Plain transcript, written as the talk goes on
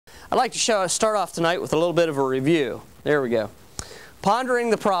I'd like to start off tonight with a little bit of a review. There we go. Pondering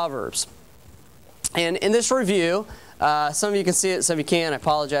the Proverbs. And in this review, some of you can see it, some of you can't. I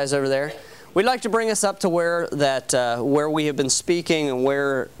apologize over there. We'd like to bring us up to where we have been speaking and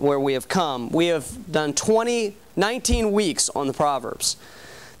where we have come. We have done 19 weeks on the Proverbs.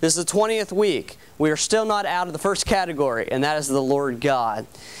 This is the 20th week. We are still not out of the first category, and that is the Lord God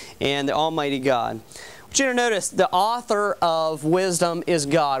and the Almighty God. I want you to notice the author of wisdom is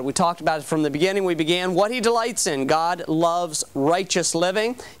God. We talked about it from the beginning. We began what He delights in. God loves righteous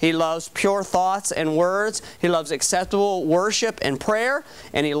living. He loves pure thoughts and words. He loves acceptable worship and prayer.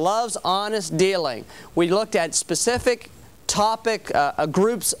 And He loves honest dealing. We looked at specific topic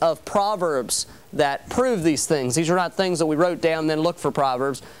groups of Proverbs that prove these things. These are not things that we wrote down and then looked for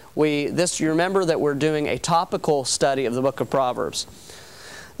Proverbs. You remember that we're doing a topical study of the book of Proverbs.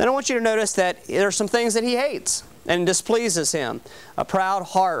 Then I want you to notice that there are some things that He hates and displeases Him. A proud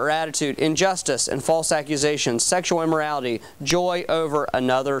heart or attitude, injustice and false accusations, sexual immorality, joy over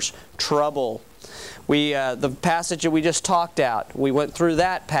another's trouble. The passage that we just talked out, we went through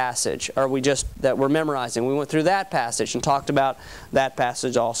that passage, or that we're memorizing. We went through that passage and talked about that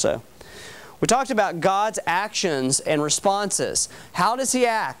passage also. We talked about God's actions and responses. How does He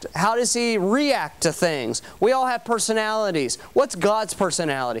act? How does He react to things? We all have personalities. What's God's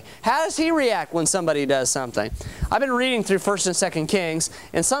personality? How does He react when somebody does something? I've been reading through 1st and 2nd Kings,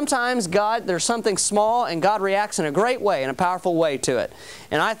 and sometimes there's something small, and God reacts in a great way, in a powerful way to it.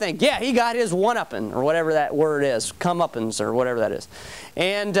 And I think, yeah, He got His one-upping, or whatever that word is, come-uppins, or whatever that is.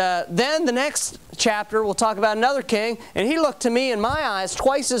 And then the next chapter, we'll talk about another king, and he looked to me, in my eyes,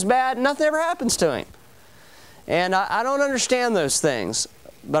 twice as bad, and nothing ever happens to him. And I don't understand those things,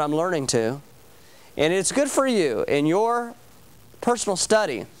 but I'm learning to. And it's good for you in your personal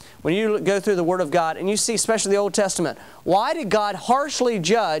study, when you go through the Word of God, and you see, especially the Old Testament, why did God harshly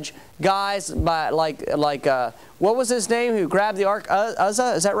judge guys by, what was his name, who grabbed the ark?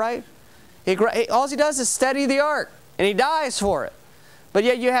 Uzzah, is that right? All he does is steady the ark, and he dies for it. But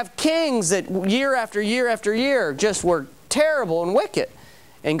yet you have kings that year after year after year just were terrible and wicked.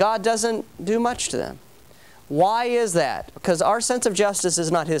 And God doesn't do much to them. Why is that? Because our sense of justice is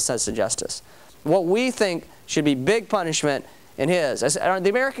not His sense of justice. What we think should be big punishment in His. The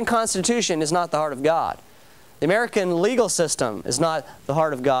American Constitution is not the heart of God. The American legal system is not the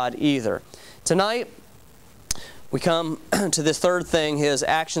heart of God either. Tonight, we come to this third thing, His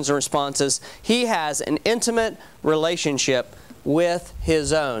actions and responses. He has an intimate relationship with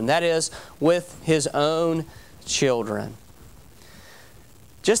His own. That is, with His own children.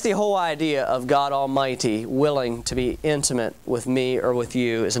 Just the whole idea of God Almighty willing to be intimate with me or with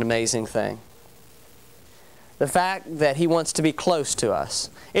you is an amazing thing. The fact that He wants to be close to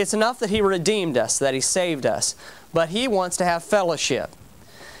us. It's enough that He redeemed us, that He saved us, but He wants to have fellowship.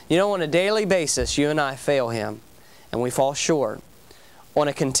 You know, on a daily basis, you and I fail Him, and we fall short. On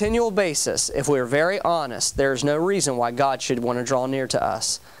a continual basis, if we're very honest, there's no reason why God should want to draw near to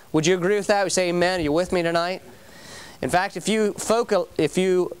us. Would you agree with that? We say amen. Are you with me tonight? In fact, if you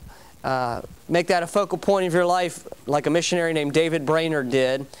make that a focal point of your life, like a missionary named David Brainerd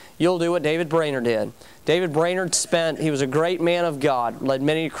did, you'll do what David Brainerd did. David Brainerd he was a great man of God, led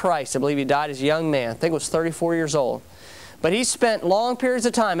many to Christ. I believe he died as a young man. I think it was 34 years old. But he spent long periods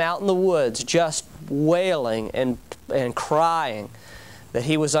of time out in the woods just wailing and crying that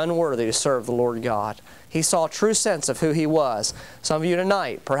he was unworthy to serve the Lord God. He saw a true sense of who he was. Some of you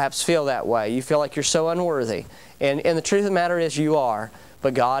tonight perhaps feel that way. You feel like you're so unworthy. And the truth of the matter is you are.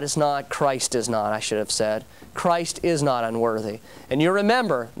 But God is not, Christ is not, I should have said. Christ is not unworthy. And you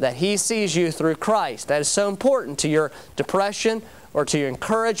remember that He sees you through Christ. That is so important to your depression or to your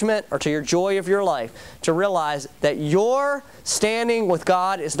encouragement or to your joy of your life, to realize that your standing with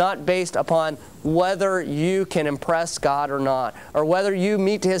God is not based upon whether you can impress God or not, or whether you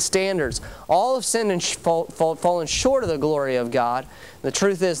meet His standards. All have sinned and fallen short of the glory of God. The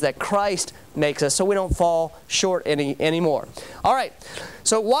truth is that Christ makes us so we don't fall short anymore. All right,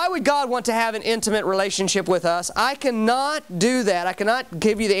 so why would God want to have an intimate relationship with us? I cannot do that. I cannot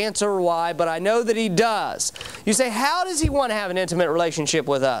give you the answer why, but I know that He does. You say, how does He want to have an intimate relationship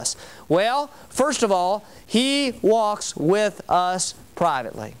with us? Well, first of all, He walks with us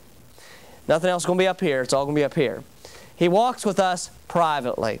privately. Nothing else is going to be up here. It's all going to be up here. He walks with us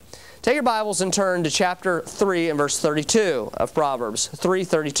privately. Take your Bibles and turn to chapter 3 and verse 32 of Proverbs.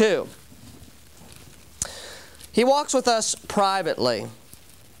 3:32. He walks with us privately.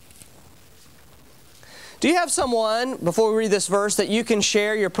 Do you have someone, before we read this verse, that you can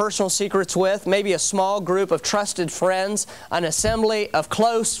share your personal secrets with? Maybe a small group of trusted friends, an assembly of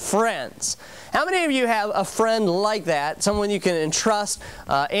close friends. How many of you have a friend like that, someone you can entrust?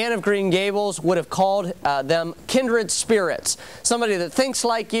 Anne of Green Gables would have called them kindred spirits. Somebody that thinks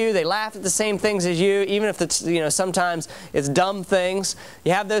like you, they laugh at the same things as you, even if it's, sometimes it's dumb things.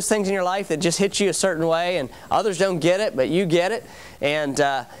 You have those things in your life that just hit you a certain way, and others don't get it, but you get it. And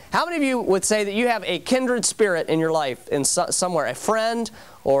how many of you would say that you have a kindred spirit in your life, in somewhere, a friend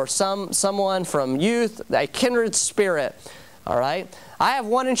or someone from youth, a kindred spirit? All right. I have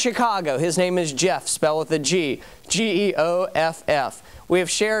one in Chicago. His name is Jeff, spelled with a G, G-E-O-F-F. We have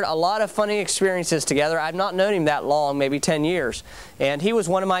shared a lot of funny experiences together. I've not known him that long, maybe 10 years. And he was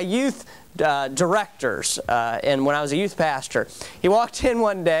one of my youth directors and when I was a youth pastor. He walked in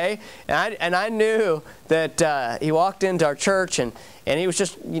one day, and I knew that he walked into our church, and he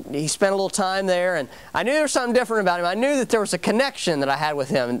spent a little time there, and I knew there was something different about him. I knew that there was a connection that I had with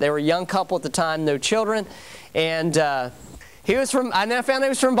him. They were a young couple at the time, no children, and I found he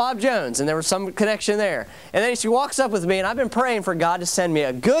was from Bob Jones, and there was some connection there. And then he walks up with me, and I've been praying for God to send me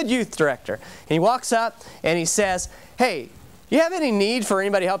a good youth director. And he walks up, and he says, "Hey, you have any need for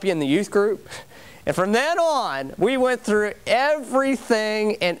anybody to help you in the youth group?" And from then on, we went through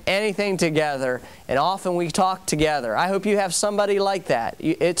everything and anything together, and often we talked together. I hope you have somebody like that.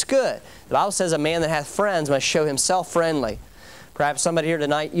 It's good. The Bible says a man that hath friends must show himself friendly. Perhaps somebody here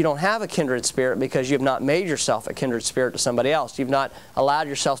tonight, you don't have a kindred spirit because you have not made yourself a kindred spirit to somebody else. You've not allowed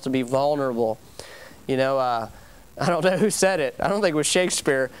yourself to be vulnerable. I don't know who said it. I don't think it was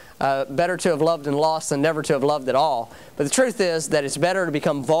Shakespeare. Better to have loved and lost than never to have loved at all. But the truth is that it's better to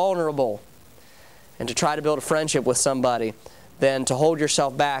become vulnerable and to try to build a friendship with somebody than to hold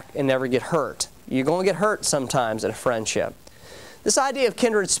yourself back and never get hurt. You're going to get hurt sometimes in a friendship. This idea of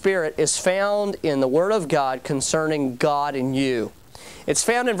kindred spirit is found in the Word of God concerning God and you. It's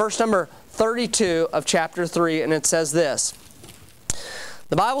found in verse number 32 of chapter 3, and it says this.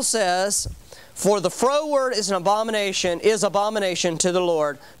 The Bible says, "For the froward is abomination to the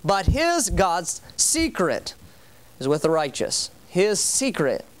Lord, but his," God's secret, "is with the righteous." His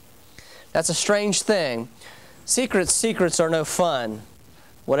secret. That's a strange thing. Secrets are no fun,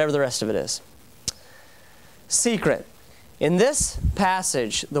 whatever the rest of it is. Secret. In this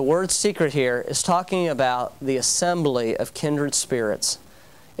passage, the word secret here is talking about the assembly of kindred spirits.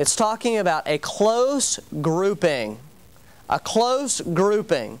 It's talking about a close grouping. A close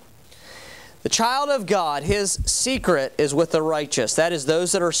grouping. The child of God, his secret is with the righteous. That is,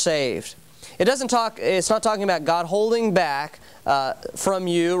 those that are saved. It's not talking about God holding back from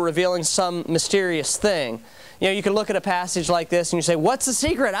you, revealing some mysterious thing. You can look at a passage like this and you say, "What's the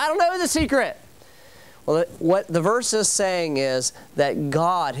secret? I don't know the secret." Well, what the verse is saying is that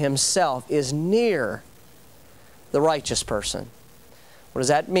God himself is near the righteous person. What does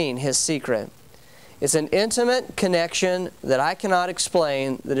that mean, his secret? It's an intimate connection that I cannot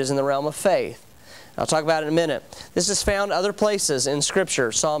explain that is in the realm of faith. I'll talk about it in a minute. This is found other places in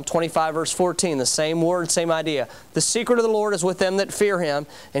Scripture. Psalm 25, verse 14, the same word, same idea. "The secret of the Lord is with them that fear him,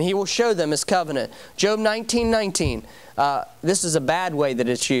 and he will show them his covenant." Job 19:19. This is a bad way that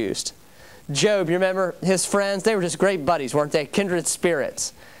it's used. Job, you remember his friends? They were just great buddies, weren't they? Kindred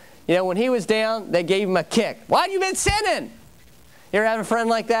spirits. When he was down, they gave him a kick. "Why have you been sinning?" You ever have a friend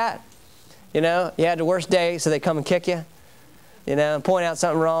like that? You had the worst day, so they come and kick you. And point out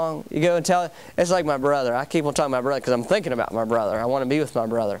something wrong. You go and tell it. It's like my brother. I keep on talking about my brother because I'm thinking about my brother. I want to be with my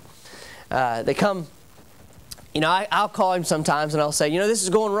brother. They come. I'll call him sometimes and I'll say, this is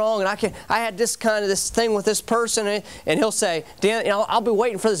going wrong, and I had this thing with this person, and he'll say, "Dan, I'll be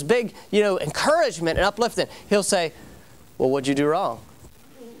waiting for this big, encouragement and uplifting." He'll say, "Well, what'd you do wrong?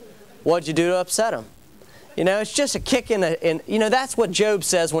 What'd you do to upset him?" It's just a kick in that's what Job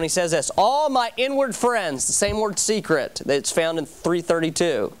says when he says this. "All my inward friends," the same word secret that's found in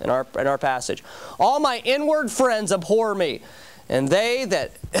 332 in our passage. "All my inward friends abhor me, and they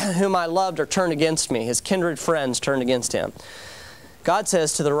that whom I loved are turned against me." His kindred friends turned against him. God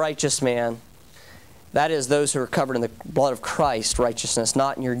says to the righteous man, that is those who are covered in the blood of Christ, righteousness,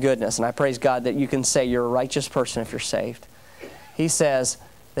 not in your goodness. And I praise God that you can say you're a righteous person if you're saved. He says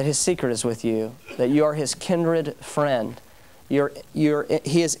that his secret is with you, that you are his kindred friend. He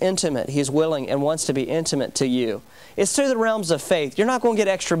is intimate. He is willing and wants to be intimate to you. It's through the realms of faith. You're not going to get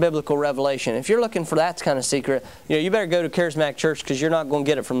extra biblical revelation. If you're looking for that kind of secret, you better go to Charismatic Church because you're not going to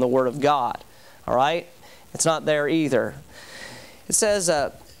get it from the Word of God. All right? It's not there either. It says,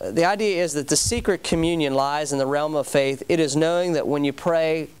 the idea is that the secret communion lies in the realm of faith. It is knowing that when you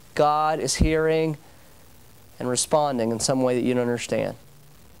pray, God is hearing and responding in some way that you don't understand.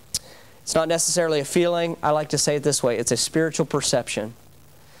 It's not necessarily a feeling. I like to say it this way. It's a spiritual perception.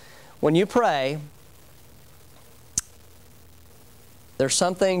 When you pray, there's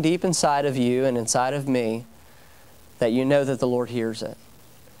something deep inside of you and inside of me that you know that the Lord hears it.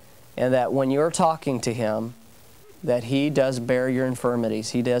 And that when you're talking to Him, that He does bear your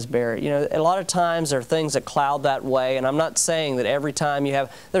infirmities. He does bear, a lot of times there are things that cloud that way, and I'm not saying that every time you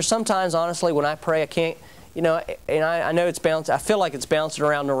have, there's sometimes, honestly, when I pray, I can't, and I know it's bouncing, I feel like it's bouncing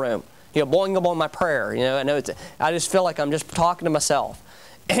around the room. Boing, boing, my prayer, I just feel like I'm just talking to myself,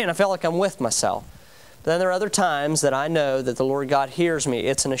 and I feel like I'm with myself. But then there are other times that I know that the Lord God hears me.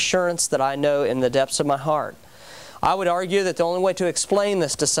 It's an assurance that I know in the depths of my heart. I would argue that the only way to explain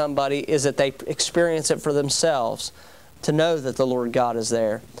this to somebody is that they experience it for themselves, to know that the Lord God is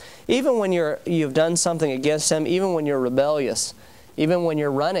there. Even when you've done something against Him, even when you're rebellious, even when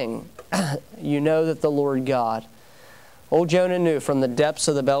you're running, you know that the Lord God. Old Jonah knew from the depths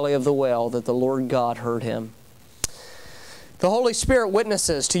of the belly of the whale that the Lord God heard him. The Holy Spirit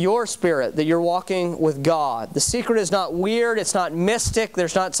witnesses to your spirit that you're walking with God. The secret is not weird, it's not mystic,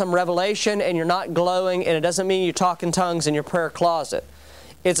 there's not some revelation, and you're not glowing, and it doesn't mean you talk in tongues in your prayer closet.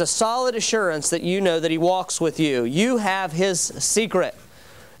 It's a solid assurance that you know that He walks with you. You have His secret,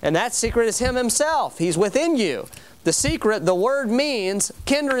 and that secret is Him Himself. He's within you. The secret, the word means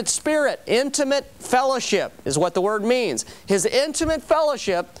kindred spirit, intimate fellowship is what the word means. His intimate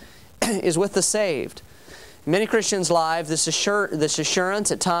fellowship is with the saved. In many Christians' lives, this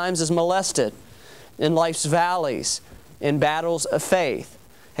assurance at times is molested in life's valleys, in battles of faith.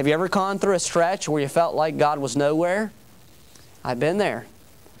 Have you ever gone through a stretch where you felt like God was nowhere? I've been there.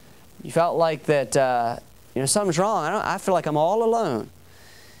 You felt like that, something's wrong. I feel like I'm all alone.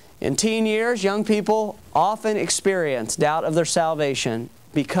 In teen years, young people often experience doubt of their salvation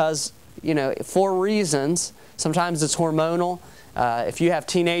because, for reasons. Sometimes it's hormonal. If you have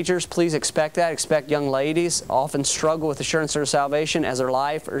teenagers, please expect that. Expect young ladies often struggle with assurance of their salvation as their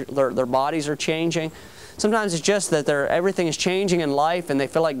life or their bodies are changing. Sometimes it's just that everything is changing in life and they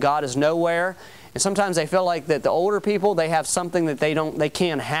feel like God is nowhere. And sometimes they feel like that the older people, they have something that they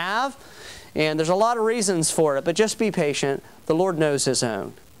can't have. And there's a lot of reasons for it, but just be patient. The Lord knows His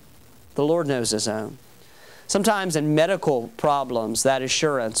own. The Lord knows His own. Sometimes in medical problems, that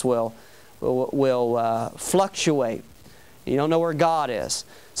assurance will fluctuate. You don't know where God is.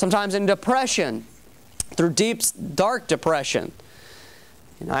 Sometimes in depression, through deep, dark depression.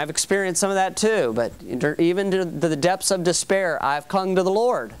 I've experienced some of that too, but even to the depths of despair, I've clung to the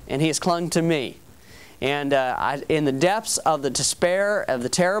Lord, and He has clung to me. And in the depths of the despair, of the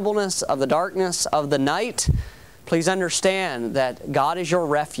terribleness, of the darkness, of the night, please understand that God is your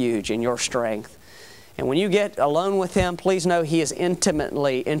refuge and your strength. And when you get alone with Him, please know He is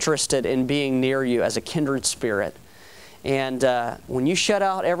intimately interested in being near you as a kindred spirit. And when you shut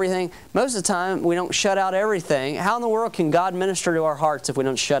out everything, most of the time we don't shut out everything. How in the world can God minister to our hearts if we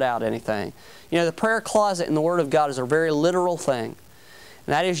don't shut out anything? The prayer closet in the Word of God is a very literal thing.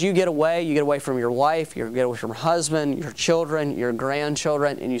 And that is you get away from your wife, you get away from your husband, your children, your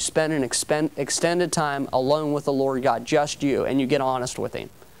grandchildren, and you spend an extended time alone with the Lord God, just you, and you get honest with Him.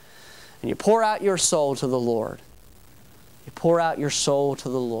 And you pour out your soul to the Lord. You pour out your soul to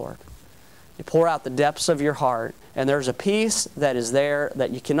the Lord. You pour out the depths of your heart, and there's a peace that is there that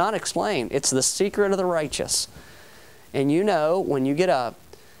you cannot explain. It's the secret of the righteous. And when you get up,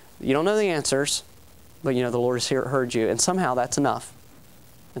 you don't know the answers, but the Lord has heard you, and somehow that's enough.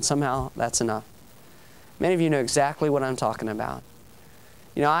 And somehow that's enough. Many of you know exactly what I'm talking about.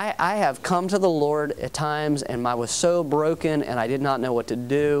 I have come to the Lord at times, and I was so broken, and I did not know what to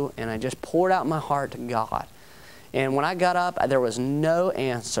do, and I just poured out my heart to God. And when I got up, there was no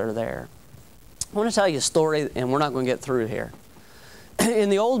answer there. I want to tell you a story, and we're not going to get through here. In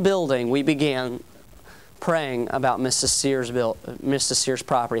the old building, we began praying about Mrs. Sears'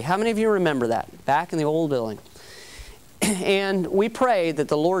 property. How many of you remember that? Back in the old building. And we prayed that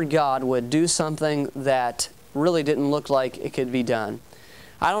the Lord God would do something that really didn't look like it could be done.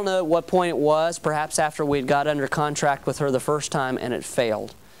 I don't know at what point it was, perhaps after we'd got under contract with her the first time and it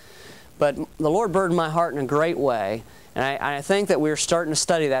failed. But the Lord burdened my heart in a great way. And I think that we were starting to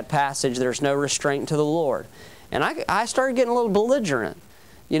study that passage, there's no restraint to the Lord. And I started getting a little belligerent.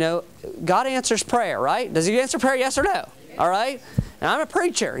 God answers prayer, right? Does He answer prayer, yes or no? All right? And I'm a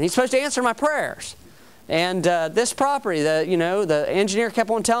preacher, and He's supposed to answer my prayers. And this property, the engineer kept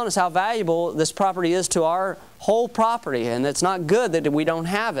on telling us how valuable this property is to our whole property, and it's not good that we don't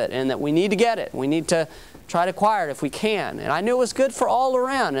have it, and that we need to get it. We need to try to acquire it if we can. And I knew it was good for all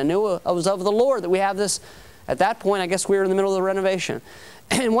around. I knew it was of the Lord that we have this. At that point, I guess we were in the middle of the renovation.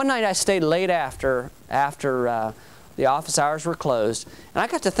 And one night I stayed late after The office hours were closed. And I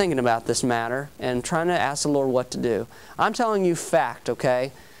got to thinking about this matter and trying to ask the Lord what to do. I'm telling you fact,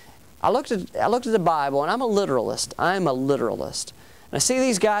 okay? I looked at the Bible, and I'm a literalist. I'm a literalist. And I see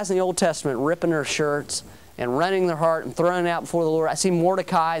these guys in the Old Testament ripping their shirts and rending their heart and throwing it out before the Lord. I see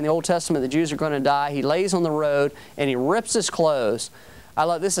Mordecai in the Old Testament. The Jews are going to die. He lays on the road, and he rips his clothes.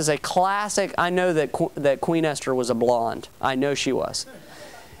 This is a classic. I know that Queen Esther was a blonde. I know she was.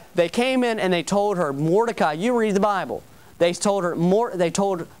 They came in and they told her, Mordecai, you read the Bible. They told her,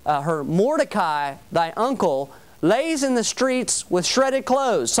 Mordecai, thy uncle, lays in the streets with shredded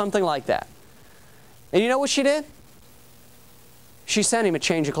clothes, something like that. And you know what she did? She sent him a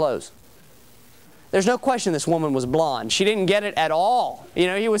change of clothes. There's no question this woman was blonde. She didn't get it at all. You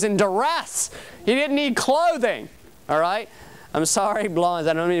know, he was in duress. He didn't need clothing. All right? I'm sorry, blondes.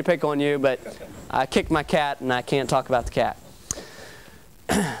 I don't mean to pick on you, but I kicked my cat and I can't talk about the cat.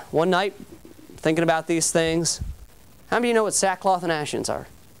 One night, thinking about these things, how many of you know what sackcloth and ashes are?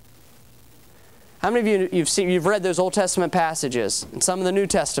 How many of you, you've read those Old Testament passages and some of the New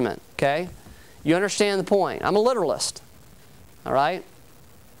Testament, okay? You understand the point. I'm a literalist, all right?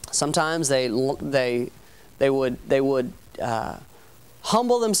 Sometimes they would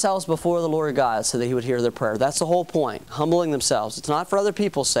humble themselves before the Lord God so that He would hear their prayer. That's the whole point, humbling themselves. It's not for other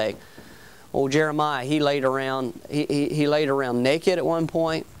people's sake. Old Jeremiah, he laid around naked at one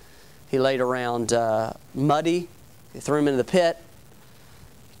point. He laid around muddy. They threw him into the pit.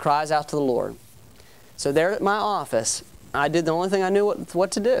 He cries out to the Lord. So there at my office, I did the only thing I knew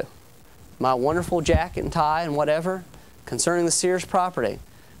what to do. My wonderful jacket and tie and whatever concerning the Sears property.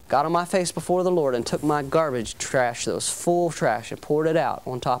 Got on my face before the Lord and took my garbage trash that was full of trash and poured it out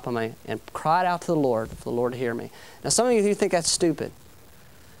on top of me and cried out to the Lord for the Lord to hear me. Now some of you think that's stupid.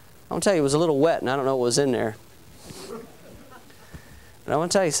 I'm going to tell you it was a little wet and I don't know what was in there. But I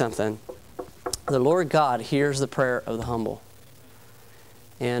want to tell you something. The Lord God hears the prayer of the humble.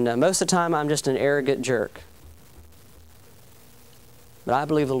 And most of the time I'm just an arrogant jerk. But I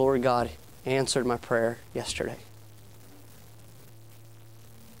believe the Lord God answered my prayer yesterday.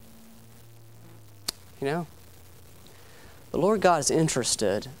 You know, the Lord God is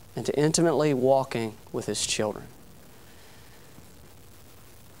interested into intimately walking with His children.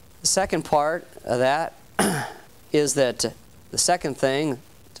 The second part of that is that the second thing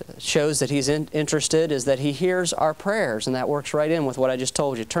shows that He's interested is that He hears our prayers, and that works right in with what I just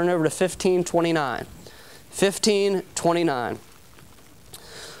told you. Turn over to 15:29. 15:29.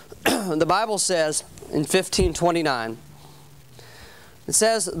 The Bible says in 15:29, it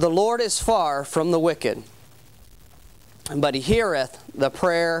says, "The Lord is far from the wicked, but He heareth the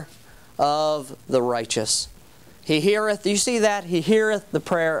prayer of the righteous." He heareth, you see that? He heareth the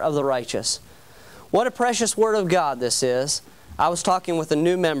prayer of the righteous. What a precious Word of God this is. I was talking with a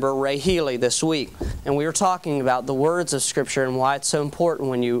new member, Ray Healy, this week, and we were talking about the words of Scripture and why it's so important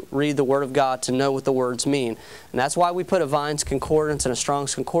when you read the Word of God to know what the words mean. And that's why we put a Vine's Concordance and a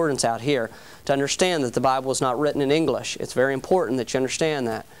Strong's Concordance out here, to understand that the Bible is not written in English. It's very important that you understand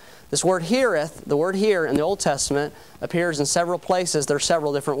that. This word heareth, the word hear in the Old Testament appears in several places. There are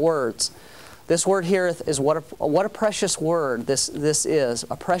several different words. This word heareth is what a precious word this is,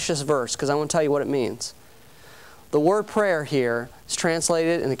 a precious verse, because I want to tell you what it means. The word prayer here is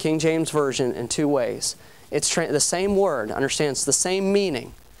translated in the King James Version in two ways. It's the same word, understand, it's the same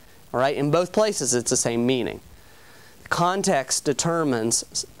meaning. All right? In both places it's the same meaning. The context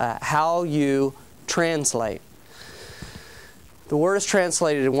determines how you translate. The word is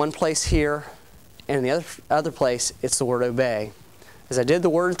translated in one place here, and in the other place it's the word obey. As I did the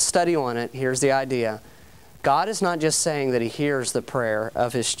word study on it, here's the idea. God is not just saying that He hears the prayer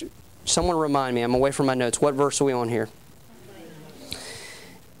of His... Someone remind me, I'm away from my notes. What verse are we on here?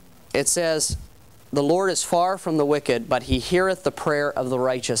 It says, "The Lord is far from the wicked, but He heareth the prayer of the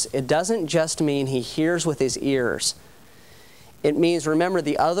righteous." It doesn't just mean He hears with His ears. It means, remember,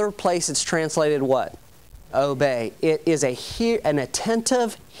 the other place it's translated what? Obey. It is an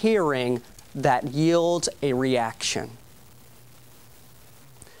attentive hearing that yields a reaction.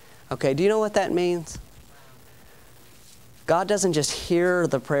 Okay, do you know what that means? God doesn't just hear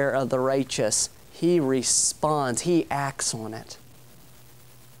the prayer of the righteous. He responds. He acts on it.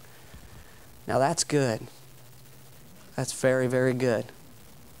 Now that's good. That's very, very good.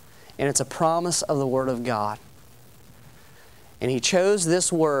 And it's a promise of the Word of God. And He chose this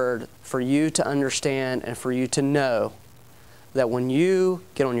Word for you to understand and for you to know that when you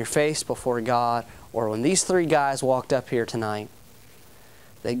get on your face before God, or when these three guys walked up here tonight,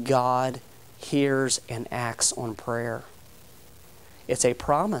 that God hears and acts on prayer. It's a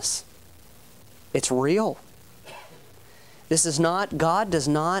promise. It's real. God does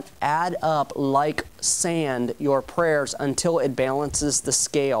not add up like sand your prayers until it balances the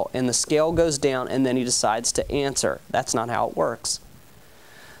scale. And the scale goes down and then He decides to answer. That's not how it works.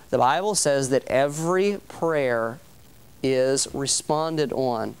 The Bible says that every prayer is responded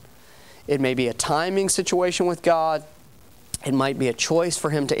on. It may be a timing situation with God. It might be a choice for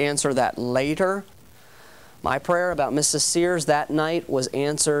Him to answer that later. My prayer about Mrs. Sears that night was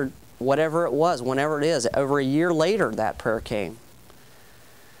answered, whatever it was, whenever it is. Over a year later, that prayer came.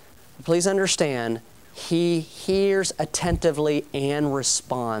 Please understand, He hears attentively and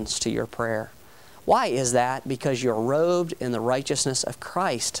responds to your prayer. Why is that? Because you're robed in the righteousness of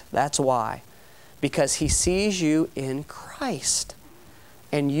Christ. That's why. Because He sees you in Christ.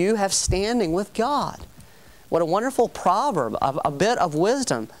 And you have standing with God. What a wonderful proverb, a bit of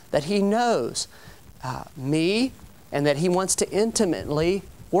wisdom that He knows me and that He wants to intimately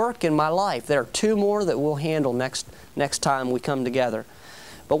work in my life. There are two more that we'll handle next time we come together.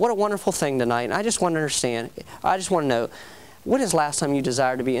 But what a wonderful thing tonight. And I just want to understand, I just want to know, when is the last time you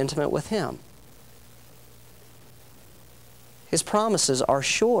desired to be intimate with Him? His promises are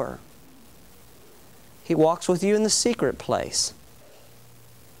sure. He walks with you in the secret place.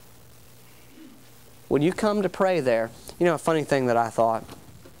 When you come to pray there, you know, a funny thing that I thought,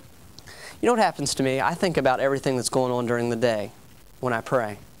 you know what happens to me? I think about everything that's going on during the day when I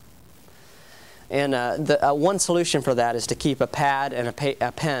pray. And one solution for that is to keep a pad and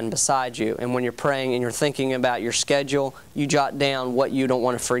a pen beside you. And when you're praying and you're thinking about your schedule, you jot down what you don't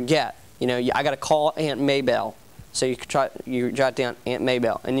want to forget. You know, I got to call Aunt Maybell. So you jot down Aunt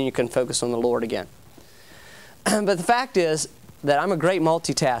Maybell, and then you can focus on the Lord again. But the fact is that I'm a great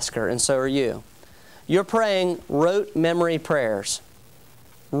multitasker, and so are you. You're praying rote memory prayers,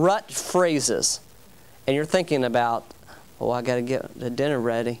 rut phrases, and you're thinking about, oh, I got to get the dinner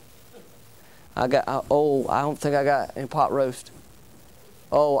ready. I don't think I got any pot roast.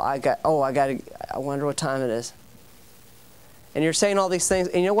 I wonder what time it is. And you're saying all these things,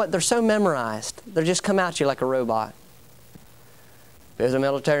 and you know what? They're so memorized. They just come out to you like a robot. Be with a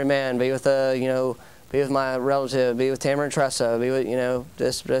military man, be with be with my relative, be with Tamara and Tressa, be with,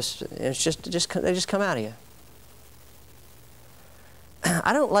 this. It's they just come out of you.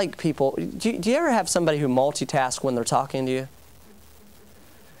 I don't like people. Do you ever have somebody who multitasks when they're talking to you?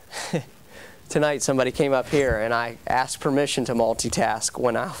 Tonight somebody came up here and I asked permission to multitask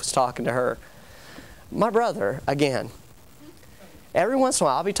when I was talking to her. My brother, again, every once in a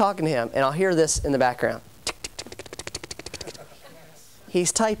while I'll be talking to him and I'll hear this in the background.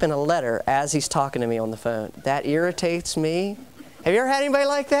 He's typing a letter as he's talking to me on the phone. That irritates me. Have you ever had anybody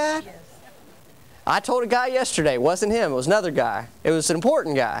like that? Yes. I told a guy yesterday, it wasn't him, it was another guy. It was an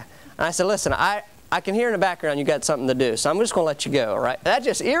important guy. And I said, listen, I can hear in the background you got something to do, so I'm just going to let you go, all right? That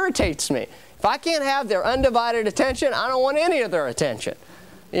just irritates me. If I can't have their undivided attention, I don't want any of their attention.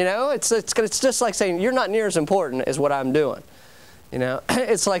 You know, it's just like saying you're not near as important as what I'm doing. You know,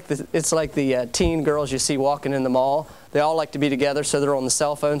 it's like the teen girls you see walking in the mall. They all like to be together, so they're on the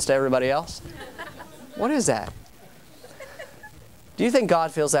cell phones to everybody else. What is that? Do you think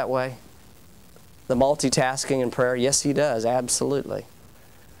God feels that way? The multitasking in prayer? Yes, He does, absolutely.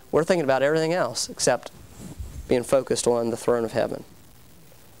 We're thinking about everything else except being focused on the throne of heaven.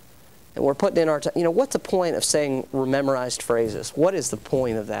 And we're putting in our time. You know, what's the point of saying memorized phrases? What is the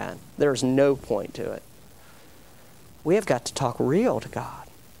point of that? There's no point to it. We have got to talk real to God.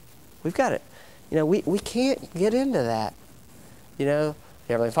 We've got it. You know, we can't get into that. You know,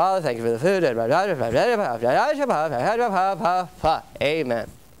 Heavenly Father, thank you for the food. Amen.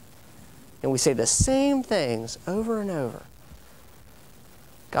 And we say the same things over and over.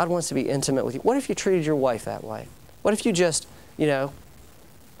 God wants to be intimate with you. What if you treated your wife that way? What if you just, you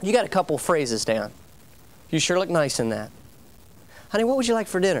got a couple phrases down. You sure look nice in that. Honey, what would you like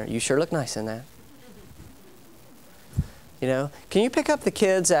for dinner? You sure look nice in that. Can you pick up the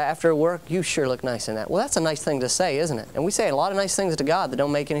kids after work? You sure look nice in that. Well, that's a nice thing to say, isn't it? And we say a lot of nice things to God that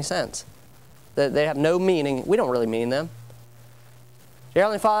don't make any sense. That they have no meaning. We don't really mean them. Dear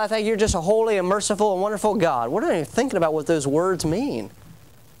Heavenly Father, I thank You're just a holy and merciful and wonderful God. We're not even thinking about what those words mean.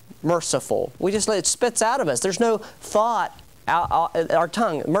 Merciful. We just let it spits out of us. There's no thought. Our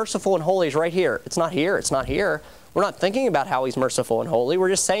tongue, merciful and holy, is right here. It's not here. It's not here. We're not thinking about how He's merciful and holy. We're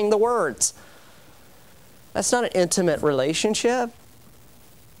just saying the words. That's not an intimate relationship.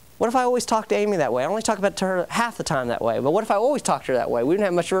 What if I always talk to Amy that way? I only talk about to her half the time that way. But what if I always talk to her that way? We didn't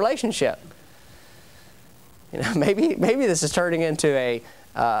have much of a relationship. Maybe this is turning into a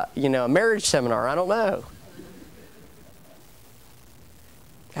marriage seminar. I don't know.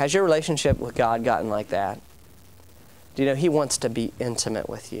 Has your relationship with God gotten like that? Do you know He wants to be intimate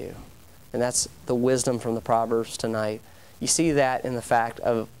with you? And that's the wisdom from the Proverbs tonight. You see that in the fact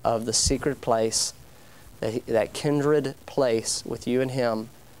of the secret place, that kindred place with you and Him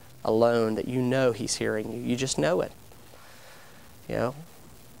alone, that you know He's hearing you. You just know it. You know,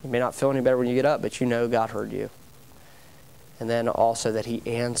 you may not feel any better when you get up, but you know God heard you. And then also that He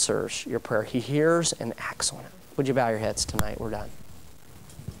answers your prayer. He hears and acts on it. Would you bow your heads tonight? We're done.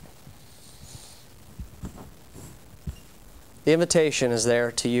 The invitation is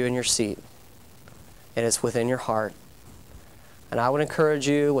there to you in your seat, and it's within your heart. And I would encourage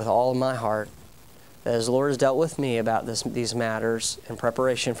you with all of my heart that as the Lord has dealt with me about these matters in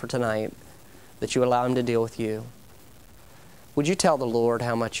preparation for tonight, that you allow Him to deal with you. Would you tell the Lord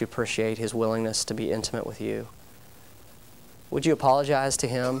how much you appreciate His willingness to be intimate with you? Would you apologize to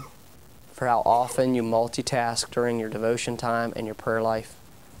Him for how often you multitask during your devotion time and your prayer life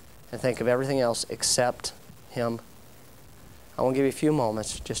and think of everything else except Him? I want to give you a few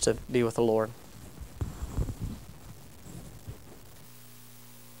moments just to be with the Lord.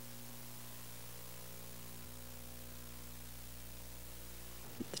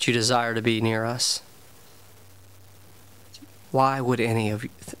 That you desire to be near us. Why would any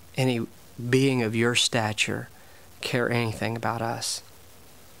being of your stature care anything about us?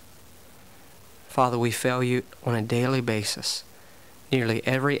 Father, we fail you on a daily basis. Nearly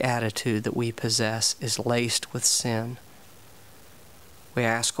every attitude that we possess is laced with sin. We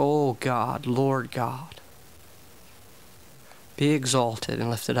ask, oh God, Lord God, be exalted and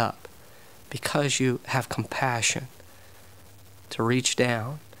lifted up because you have compassion to reach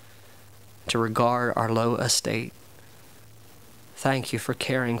down, to regard our low estate. Thank you for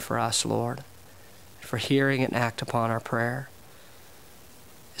caring for us, Lord, for hearing and act upon our prayer.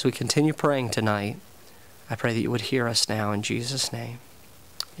 As we continue praying tonight, I pray that you would hear us now in Jesus' name.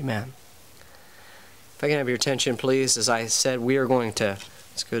 Amen. If I can have your attention, please. As I said, we are going to,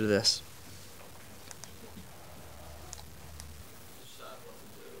 let's go to this.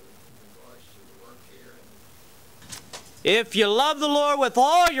 If you love the Lord with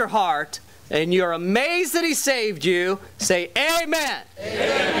all your heart and you're amazed that He saved you, say amen.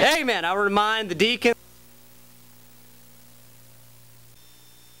 Amen. Amen. I'll remind the deacon.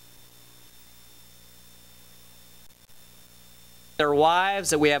 Their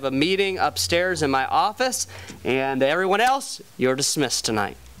wives that we have a meeting upstairs in my office, and everyone else, you're dismissed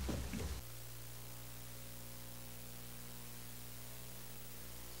tonight.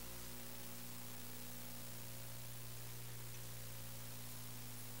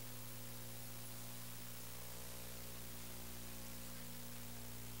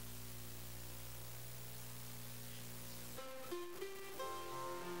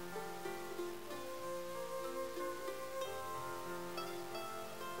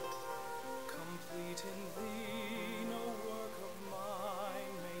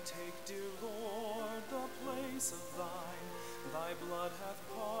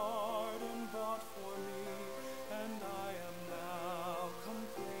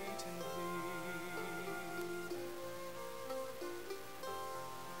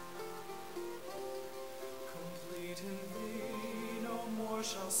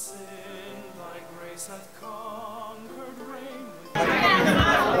 Shall sin, thy grace hath conquered, reign with